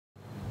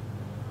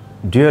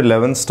Dear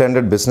 11th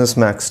Standard Business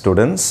Maths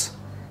students,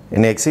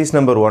 in exercise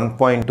number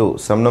 1.2,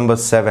 sum number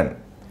 7,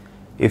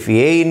 if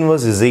A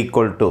inverse is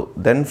equal to,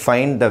 then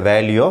find the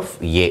value of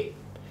A.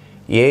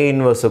 A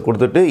inverse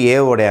கொடுத்துட்டு A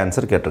ஓட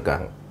answer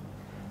கேட்டிருக்காங்க.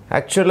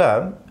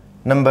 ஆக்சுவலாக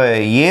நம்ம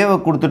Aவை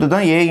கொடுத்துட்டு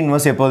தான் A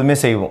inverse எப்போதுமே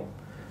செய்வோம்.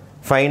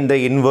 Find the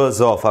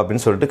inverse of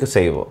அப்படின்னு சொல்லிட்டு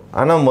செய்வோம்.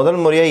 ஆனால்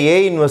முதல் முறையாக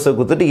A inverse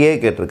கொடுத்துட்டு A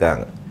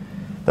கேட்டிருக்காங்க.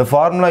 The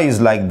formula is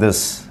like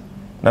this.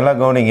 நல்லா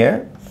கவனிங்க.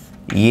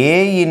 A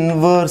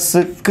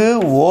இன்வர்ஸுக்கு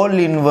ஓல்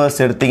இன்வர்ஸ்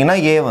எடுத்திங்கன்னா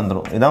A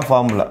வந்துடும். இதுதான்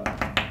ஃபார்முலா.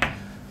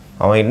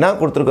 அவன் என்ன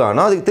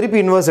கொடுத்துருக்கான்னா அதுக்கு திருப்பி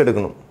இன்வர்ஸ்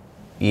எடுக்கணும்.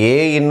 A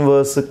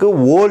இன்வர்ஸுக்கு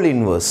ஓல்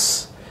இன்வர்ஸ்,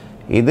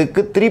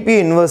 இதுக்கு திருப்பி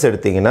இன்வர்ஸ்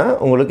எடுத்திங்கன்னா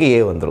உங்களுக்கு A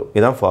வந்துடும்.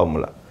 இதுதான்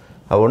ஃபார்முலா.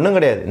 அது ஒன்றும்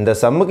கிடையாது. இந்த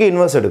சம்முக்கு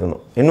இன்வர்ஸ்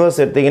எடுக்கணும். இன்வர்ஸ்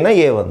எடுத்திங்கன்னா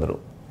A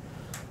வந்துடும்.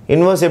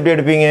 இன்வர்ஸ் எப்படி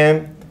எடுப்பீங்க?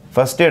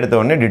 ஃபஸ்ட்டு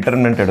எடுத்தோடனே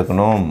டிட்டர்மினன்ட்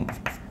எடுக்கணும்.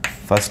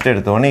 ஃபஸ்ட்டு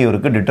எடுத்தோடனே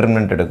இவருக்கு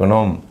டிட்டர்மினன்ட்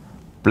எடுக்கணும்.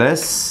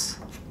 Plus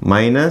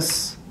minus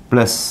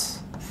plus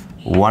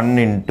 1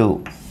 into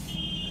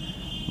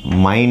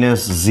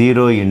minus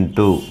 0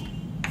 into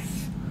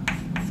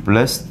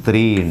plus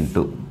 3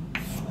 into,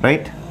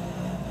 right?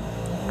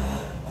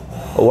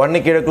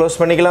 1 கீழே க்ளோஸ்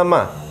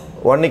பண்ணிக்கலாமா?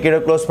 1 கீழே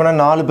க்ளோஸ் பண்ணால்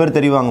 4 பேர்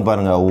தெரிவாங்க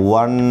பாருங்க.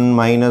 1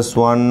 minus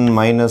 1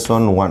 minus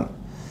 1 1.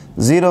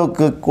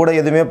 0க்கு கூட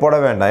எதுவுமே போட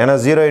வேண்டாம், ஏன்னா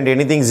 0 into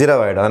anything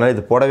 0 ஆகிடும். அதனால்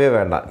இது போடவே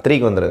வேண்டாம்.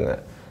 3க்கு வந்துடுங்க.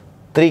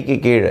 3க்கு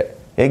கீழே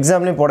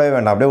எக்ஸாம்லேயும் போடவே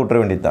வேண்டாம், அப்படியே விட்டுற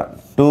வேண்டியது தான்.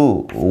 2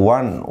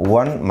 1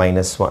 1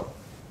 minus 1.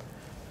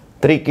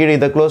 3 கீழே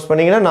இதை க்ளோஸ்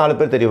பண்ணிங்கன்னா 4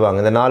 பேர் தெரிவாங்க.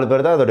 இந்த 4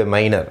 பேர் தான் அதோடைய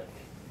minor.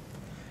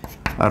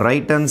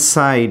 Right hand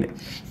side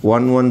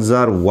 1 1s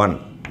are 1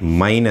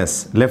 minus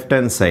left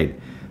hand side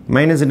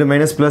minus into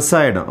minus plus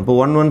ஆகிடும். அப்போ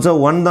 1 1s are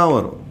 1 தான்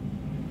வரும்.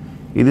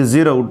 இது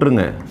 0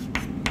 விட்டுருங்க.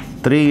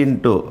 3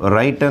 into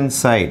right hand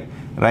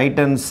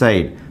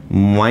side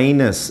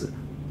minus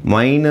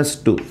minus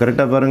 2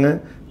 கரெக்டாக பாருங்கள்.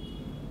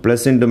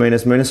 Plus into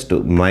minus minus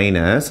 2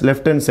 minus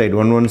left hand side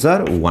 1 1s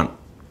are 1.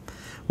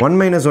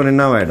 1 minus 1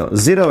 என்ன ஆகிடும்?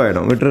 0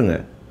 ஆகிடும். விட்டுருங்க.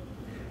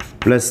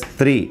 ப்ளஸ்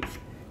 3,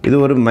 இது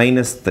ஒரு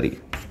மைனஸ் 3.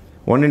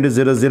 1 into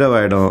 0 0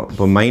 ஆகிடும்.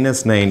 இப்போ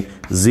மைனஸ் 9.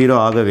 0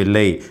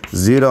 ஆகவில்லை.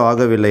 0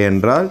 ஆகவில்லை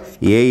என்றால்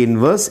A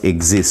inverse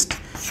exist.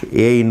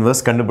 A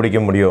inverse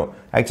கண்டுபிடிக்க முடியும்.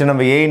 ஆக்சுவலி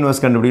நம்ம A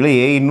inverse கண்டுபிடிக்கல,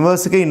 A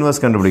inverseக்கு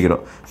இன்வர்ஸ்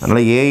கண்டுபிடிக்கிறோம்.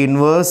 அதனால் A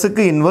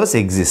inverseக்கு இன்வர்ஸ்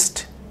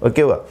எக்ஸிஸ்ட்.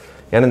 ஓகேவா?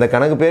 ஏன்னா இந்த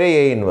கணக்கு பேரே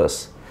A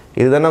inverse.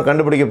 இதுதான் நம்ம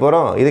கண்டுபிடிக்க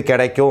போகிறோம். இது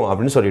கிடைக்கும்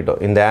அப்படின்னு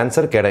சொல்லிட்டோம். இந்த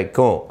ஆன்சர்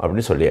கிடைக்கும்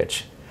அப்படின்னு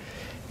சொல்லியாச்சு.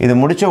 இது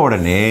முடித்த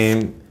உடனே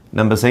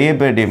நம்ம செய்ய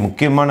வேண்டிய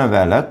முக்கியமான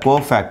வேலை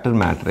கோஃபேக்டர்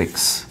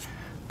மேட்ரிக்ஸ்.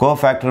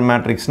 கோஃபேக்டர்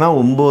மேட்ரிக்ஸ்னால்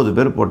 9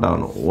 பேர்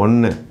போட்டாகணும்.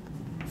 1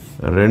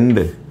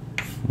 2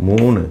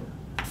 3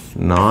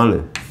 4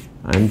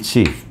 5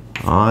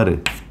 6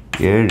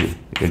 7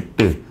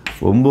 8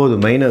 9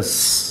 minus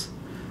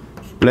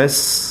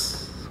plus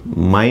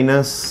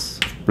minus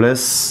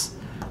plus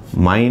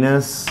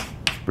minus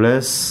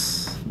plus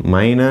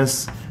minus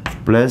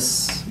plus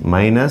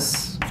minus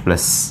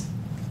plus.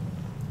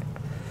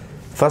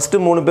 First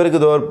 3 பேருக்கு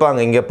இது வைப்பாங்க.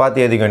 இங்கே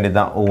பார்த்து எழுதிக்க வேண்டியது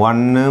தான்.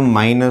 1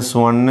 மைனஸ்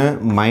 1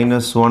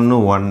 மைனஸ் 1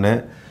 1.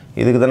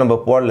 இதுக்கு தான் நம்ம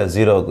போடல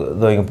 0க்கு.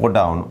 இதோ இங்கே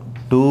போட்டாகணும்.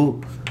 2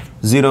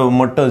 0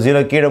 மட்டும்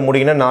 0 கீழே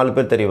முடிங்கன்னா 4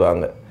 பேர்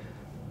தெரிவாங்க.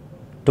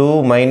 2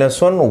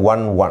 minus 1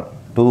 1 1.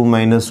 2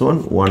 minus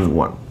 1 1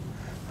 1.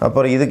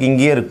 அப்புறம் இதுக்கு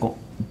இங்கேயே இருக்கும்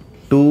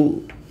 2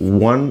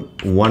 1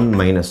 1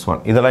 minus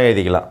 1. இதெல்லாம்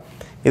எழுதிக்கலாம்.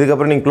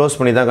 இதுக்கப்புறம் நீங்கள் க்ளோஸ்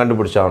பண்ணி தான்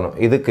கண்டுபிடிச்சாகணும்.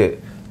 இதுக்கு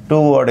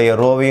 2 உடைய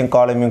ரோவையும்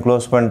காலமையும்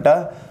க்ளோஸ் பண்ணிட்டா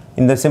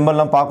இந்த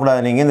சிம்பிள்லாம் பார்க்கக்கூடாது.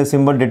 நீங்கள் இந்த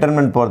சிம்பிள்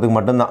டிட்டர்மினன்ட் போகிறதுக்கு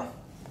மட்டும்தான்.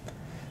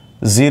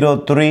 0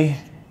 3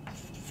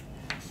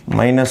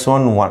 minus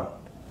 1 1.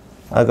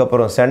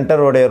 அதுக்கப்புறம்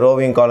சென்டரோடைய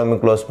ரோவையும்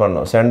காலமையும் க்ளோஸ்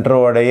பண்ணணும்.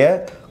 சென்டரோடைய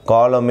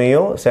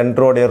காலமையும்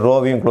சென்டரோடைய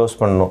ரோவையும் க்ளோஸ்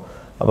பண்ணணும்.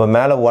 அப்போ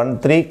மேலே 1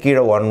 3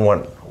 கீழே 1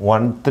 1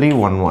 1 3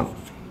 1 1.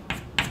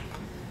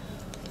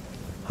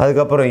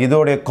 அதுக்கப்புறம்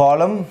இதோடைய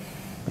காலம்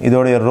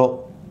இதோடைய ரோ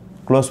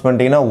க்ளோஸ்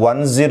பண்ணிட்டீங்கன்னா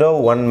 1 0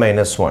 1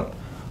 minus 1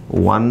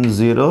 1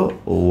 0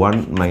 1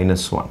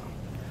 minus 1.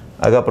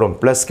 அதுக்கப்புறம்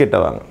ப்ளஸ் கிட்ட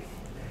வாங்க.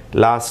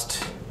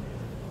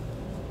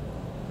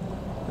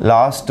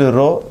 லாஸ்ட்டு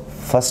ரோ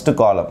ஃபஸ்ட்டு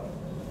காலம்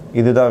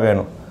இதுதான்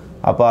வேணும்.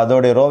 அப்போ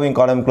அதோடைய ரோவிங்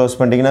காலம் க்ளோஸ்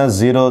பண்ணிட்டீங்கன்னா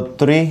 0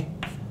 3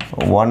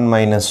 1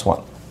 minus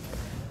 1.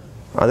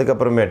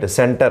 அதுக்கப்புறமேட்டு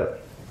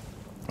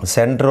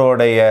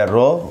சென்டரோடைய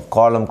ரோ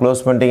காலம்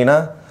க்ளோஸ் பண்ணிட்டீங்கன்னா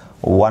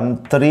 1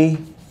 3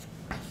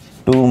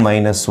 2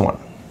 minus 1.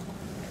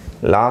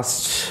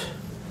 லாஸ்ட்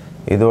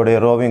இதோடைய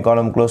ரோவிங்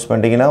காலம் க்ளோஸ்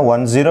பண்ணிட்டீங்கன்னா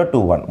 1 0 2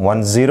 1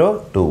 1 0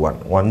 2 1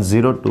 1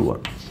 0 2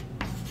 1.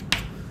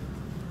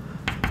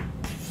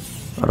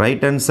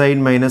 Right hand side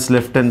minus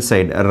left hand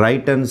side.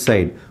 Right hand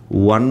side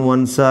 1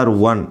 1s are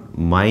 1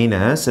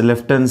 minus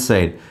left hand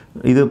side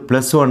இது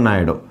ப்ளஸ் 1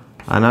 ஆகிடும்.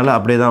 அதனால்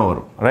அப்படியே தான்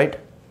வரும். ரைட்.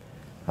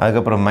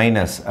 அதுக்கப்புறம்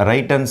minus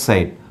right hand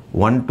side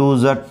 1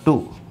 2s are 2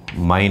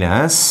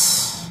 minus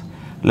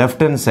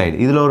left hand side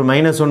இதில் ஒரு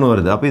மைனஸ் 1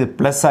 வருது. அப்போ இது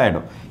ப்ளஸ்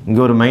ஆகிடும்.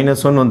 இங்கே ஒரு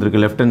மைனஸ் 1 வந்திருக்கு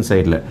லெஃப்ட் ஹேண்ட்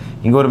சைடில்.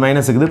 இங்கே ஒரு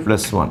மைனஸ் இருக்குது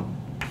plus 1.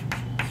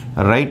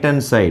 Right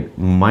hand side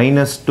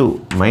minus 2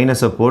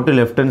 மைனஸை போட்டு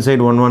left hand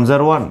side 1 1s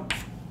are 1.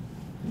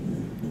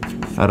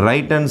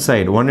 right hand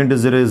side 1 into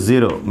 0 is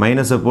 0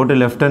 minus a போட்டு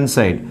left hand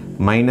side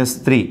minus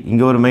 3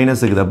 இங்க ஒரு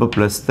மைனஸ் இருக்குது அப்போ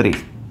plus 3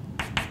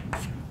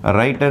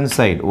 right hand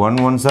side 1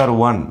 1s are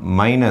 1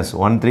 minus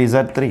 1 3s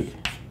are 3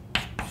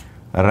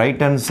 right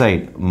hand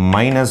side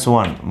minus 1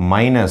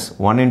 minus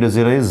 1 into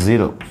 0 is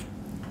 0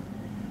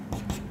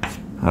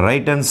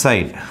 right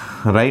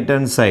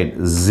hand side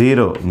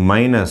 0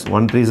 minus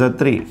 1 3s are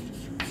 3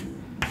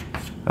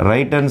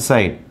 right hand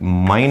side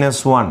minus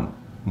 1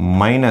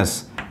 minus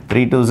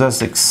 3 2s are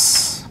 6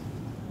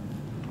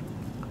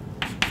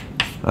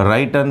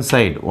 right hand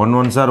side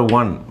 1 1s are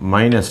 1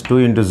 minus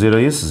 2 into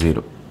 0 is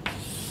 0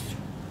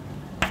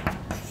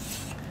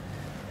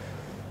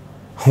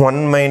 1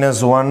 minus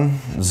 1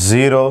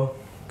 0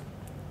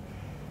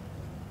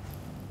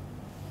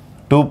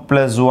 2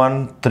 plus 1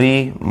 3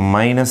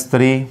 minus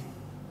 3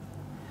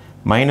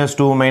 minus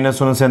 2 minus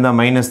 1 சேர்ந்தா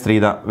minus 3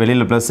 தான்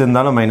வெளியில் plus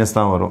இருந்தாலும் minus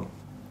தான் வரும்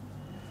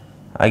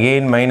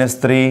again minus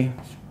 3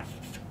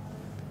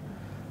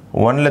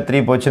 1ல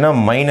 3 போச்சுன்னா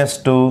minus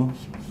 2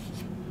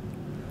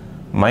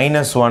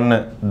 minus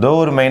 1 தோ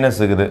ஒரு minus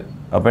இருக்குது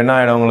அப்போ என்ன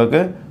ஆகிடும்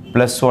உங்களுக்கு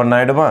plus 1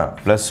 ஆகிடுமா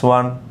plus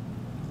 1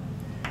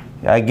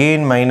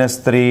 again minus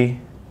 3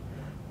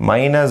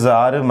 minus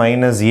 6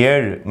 minus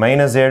 7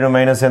 minus 7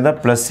 minus சேர்ந்தா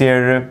plus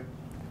 7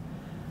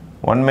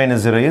 1 minus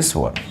 0 is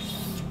 1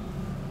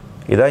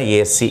 இதான்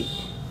AC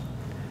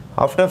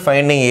after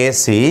finding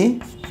AC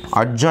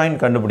adjoint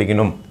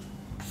கண்டுபிடிக்கணும்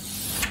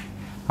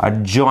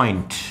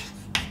adjoint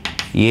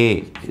A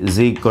is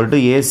equal to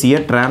AC யை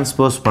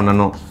transpose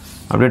பண்ணணும்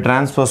அப்படியே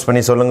transpose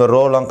பண்ணி சொல்லுங்க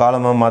ரோலாம்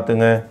காலமாக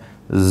மாற்றுங்க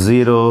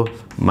 0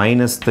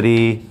 minus 3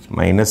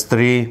 minus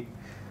 3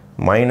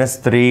 minus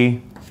 3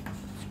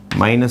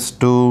 minus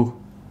 2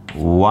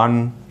 1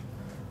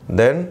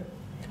 then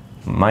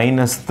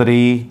minus 3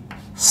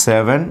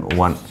 7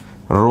 1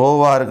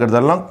 ரோவாக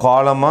இருக்கிறதெல்லாம்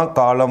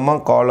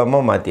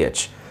காலமாக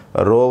மாற்றியாச்சு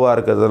ரோவாக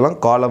இருக்கிறதெல்லாம்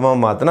காலமாக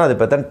மாற்றினா அது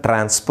பார்த்தா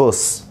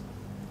டிரான்ஸ்போஸ்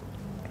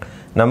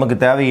நமக்கு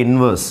தேவை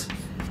இன்வர்ஸ்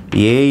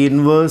ஏ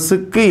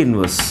இன்வர்ஸுக்கு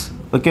இன்வர்ஸ்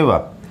ஓகேவா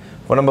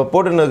இப்போ நம்ம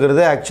போட்டுன்னு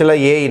இருக்கிறது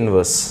ஆக்சுவலாக ஏ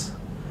இன்வர்ஸ்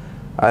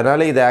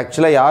அதனால் இது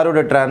ஆக்சுவலாக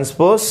யாரோட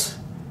டிரான்ஸ்போஸ்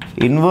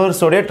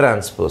இன்வர்ஸோடைய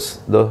டிரான்ஸ்போஸ்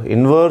இதோ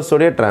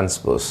இன்வர்ஸோடைய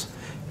டிரான்ஸ்போஸ்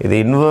இது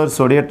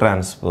இன்வர்ஸோடைய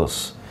டிரான்ஸ்போஸ்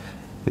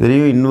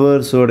இதுலேயும்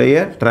இன்வர்ஸோடைய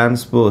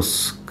transpose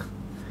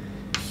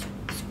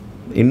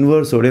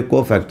இன்வர்ஸோடைய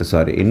cofactor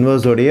sorry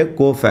இன்வர்ஸோடைய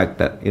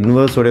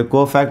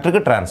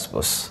கோஃபேக்டருக்கு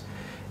transpose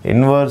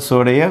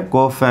இன்வர்ஸோடைய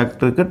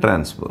கோஃபேக்டருக்கு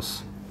transpose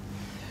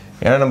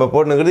ஏன்னா நம்ம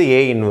போட்டுங்கிறது ஏ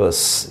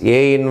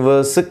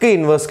இன்வர்ஸுக்கு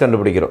இன்வர்ஸ்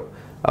கண்டுபிடிக்கிறோம்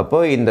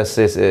அப்போது இந்த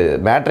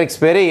மேட்ரிக்ஸ்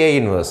பேரே ஏ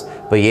இன்வர்ஸ்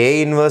இப்போ ஏ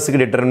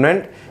இன்வர்ஸுக்கு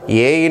டிட்டர்மினன்ட்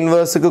ஏ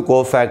இன்வர்ஸுக்கு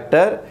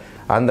கோஃபேக்டர்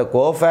அந்த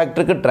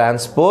கோஃபேக்டருக்கு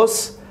டிரான்ஸ்போஸ்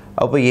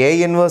அப்போ ஏ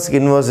இன்வர்ஸ்க்கு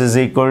inverse is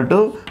equal to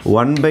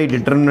 1 by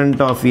determinant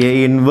of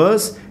A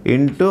inverse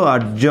into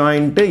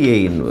adjoint A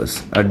inverse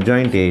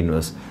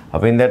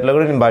அப்போ இந்த இடத்துல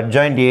கூட நம்ம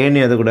adjoint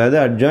Aன்னு எழுதக்கூடாது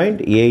adjoint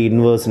A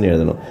inverseன்னு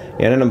எழுதணும்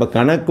ஏன்னா நம்ம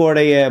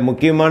கணக்கோடைய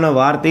முக்கியமான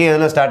வார்த்தையே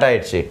இதில் ஸ்டார்ட்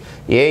ஆகிடுச்சு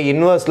A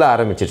inverseல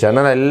ஆரம்பிச்சிருச்சு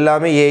அதனால்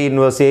எல்லாமே A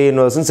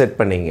inverseன்னு செட்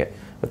பண்ணிங்க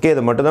ஓகே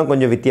இது மட்டும் தான்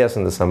கொஞ்சம் வித்தியாசம்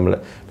இந்த சம்மில்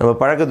நம்ம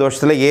பழக்க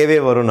தோஷத்தில் ஏவே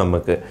வரும்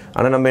நமக்கு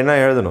ஆனால் நம்ம என்ன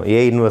எழுதணும்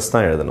ஏ இன்வர்ஸ்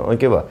தான் எழுதணும்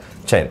ஓகேவா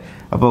சரி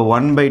அப்போ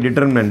 1 by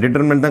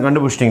determinant தான்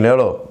கண்டுபிடிச்சிட்டிங்களா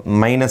எவ்வளோ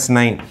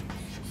 -9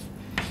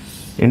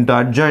 into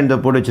adjoint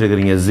போட்டு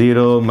வச்சுருக்கிறீங்க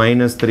 0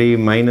 -3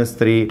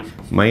 -3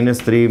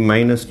 -3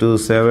 -2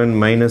 7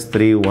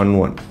 -3 1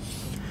 1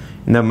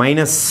 இந்த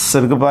மைனஸ்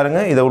இருக்குது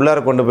பாருங்கள் இதை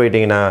உள்ளார கொண்டு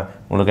போயிட்டீங்கன்னா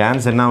உங்களுக்கு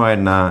ஆன்சர் என்ன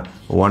ஆகிடுனா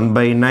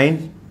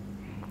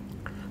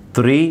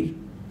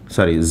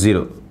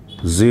 1/9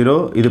 0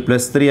 இது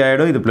ப்ளஸ் 3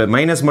 ஆகிடும் இது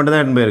மைனஸ் மட்டும்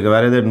தான் எடுத்து போயிருக்கு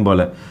வேறு எதுவும் எடுத்து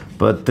போகல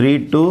இப்போ 3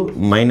 2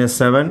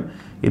 -7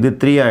 இது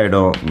 3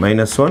 ஆகிடும்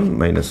 -1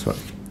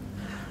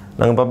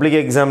 நாங்கள் பப்ளிக்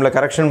எக்ஸாமில்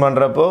கரெக்ஷன்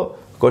பண்ணுறப்போ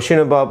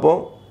கொஷினை பார்ப்போம்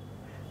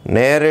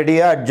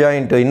நேரடியாக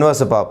அட்ஜாயிண்ட்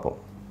இன்வர்ஸை பார்ப்போம்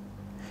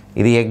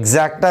இது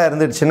எக்ஸாக்டாக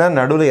இருந்துச்சுன்னா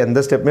நடுவில் எந்த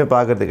ஸ்டெப்புமே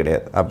பார்க்குறது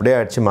கிடையாது அப்படியே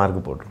அடித்து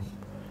மார்க் போட்டுரும்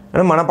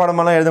ஆனால்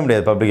மனப்பாடமெல்லாம் எழுத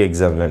முடியாது பப்ளிக்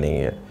எக்ஸாமில்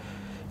நீங்கள்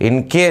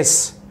இன்கேஸ்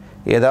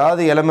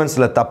ஏதாவது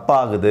எலமெண்ட்ஸில்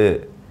தப்பாகுது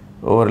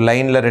ஒரு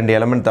லைனில் 2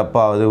 எலமெண்ட்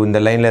தப்பாகுது இந்த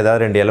லைனில்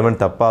ஏதாவது 2 எலமெண்ட்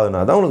தப்பாகுதுன்னா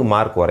தான் உங்களுக்கு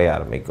மார்க் குறைய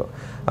ஆரம்பிக்கும்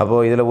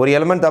அப்போது இதில் ஒரு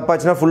எலமெண்ட்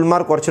தப்பாச்சுன்னா ஃபுல்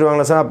மார்க்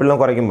குறைச்சிருவாங்களா சார் அப்படிலாம்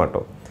குறைக்க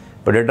மாட்டோம்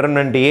இப்போ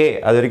டிட்டர்மினன்ட் ஏ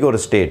அது வரைக்கும் ஒரு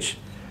ஸ்டேஜ்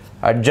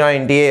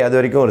அட்ஜாயிண்ட் ஏ அது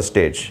வரைக்கும் ஒரு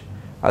ஸ்டேஜ்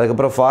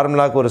அதுக்கப்புறம்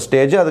ஃபார்முலாவுக்கு ஒரு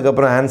ஸ்டேஜ்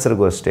அதுக்கப்புறம்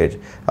ஆன்சருக்கு ஒரு ஸ்டேஜ்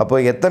அப்போ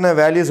எத்தனை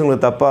வேல்யூஸ்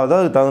உங்களுக்கு தப்பாகுதோ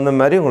அதுக்கு தகுந்த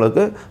மாதிரி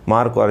உங்களுக்கு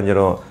மார்க்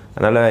குறைஞ்சிரும்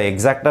அதனால்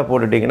எக்ஸாக்டாக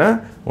போட்டுட்டிங்கன்னா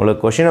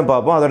உங்களுக்கு கொஷினை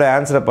பார்ப்போம் அதோட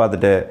ஆன்சரை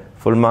பார்த்துட்டு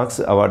ஃபுல்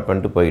மார்க்ஸ் அவார்ட்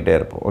பண்ணிட்டு போயிட்டே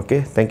இருப்போம் ஓகே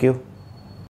தேங்க்யூ